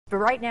But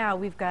right now,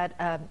 we've got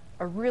a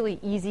really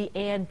easy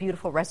and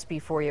beautiful recipe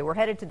for you. We're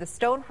headed to the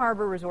Stone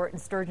Harbor Resort in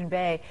Sturgeon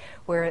Bay,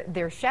 where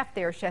their chef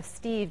there, Chef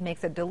Steve,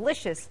 makes a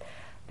delicious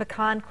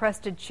pecan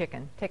crusted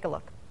chicken. Take a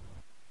look.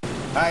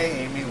 Hi,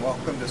 Amy.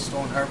 Welcome to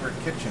Stone Harbor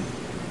Kitchen.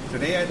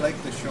 Today I'd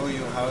like to show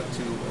you how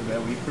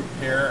that we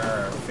prepare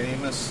our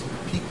famous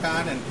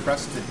pecan and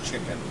crusted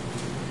chicken.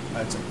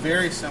 It's a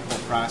very simple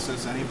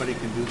process. Anybody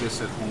can do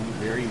this at home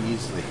very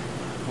easily.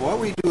 What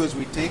we do is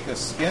we take a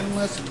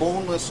skinless,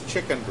 boneless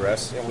chicken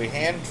breast and we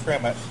hand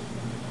trim it,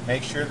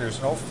 make sure there's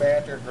no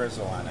fat or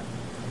gristle on it.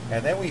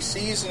 And then we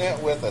season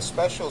it with a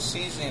special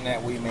seasoning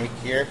that we make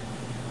here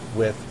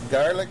with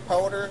garlic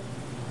powder,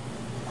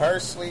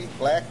 parsley,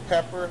 black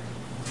pepper,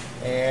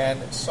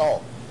 and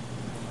salt.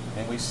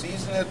 And we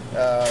season it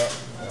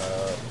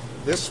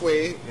this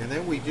way, and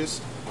then we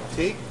just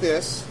take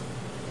this,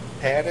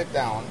 pat it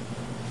down,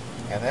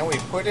 and then we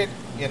put it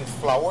in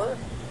flour,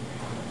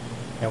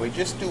 and we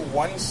just do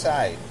one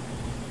side.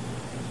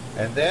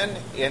 And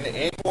then in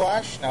egg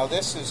wash, now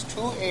this is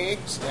 2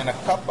 eggs and a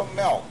cup of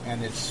milk,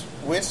 and it's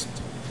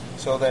whisked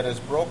so that it's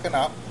broken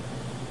up.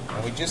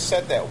 And we just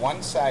set that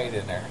one side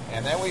in there.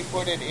 And then we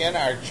put it in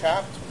our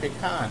chopped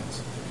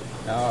pecans.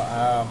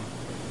 Now,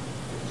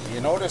 you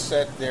notice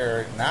that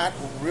they're not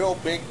real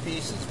big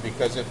pieces,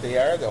 because if they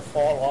are, they'll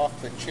fall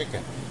off the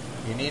chicken.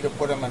 You need to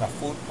put them in a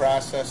food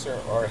processor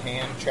or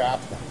hand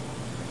chop them.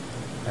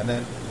 And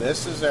then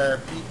this is our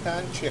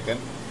pecan chicken.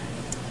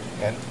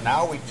 And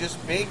now we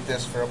just bake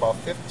this for about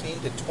 15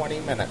 to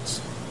 20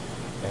 minutes.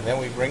 And then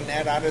we bring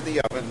that out of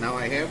the oven. Now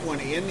I have one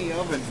in the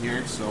oven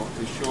here, so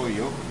to show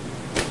you.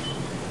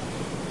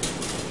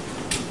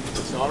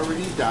 It's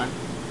already done.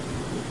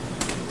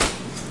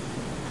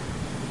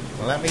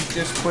 So let me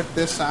just put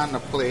this on the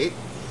plate.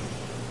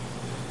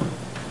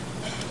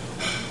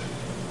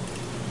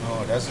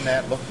 Oh, doesn't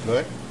that look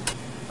good?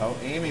 Oh,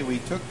 Amy, we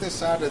took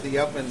this out of the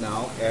oven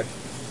now.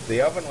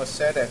 The oven was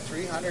set at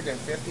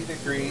 350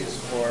 degrees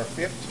for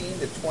 15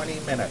 to 20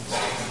 minutes.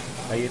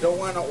 Now you don't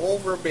want to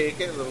over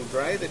bake it. It'll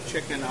dry the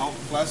chicken out,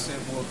 plus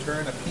it will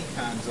turn the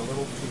pecans a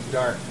little too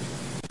dark.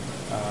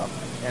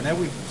 And then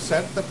we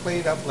set the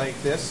plate up like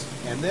this,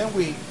 and then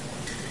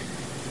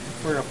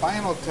for the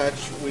final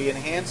touch, we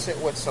enhance it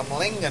with some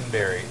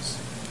lingonberries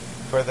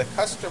for the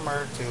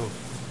customer to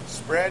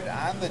spread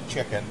on the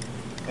chicken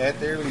at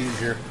their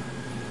leisure,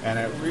 and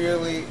it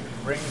really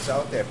brings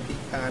out that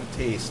pecan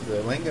taste. The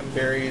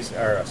lingonberries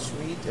are a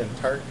sweet and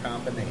tart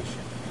combination.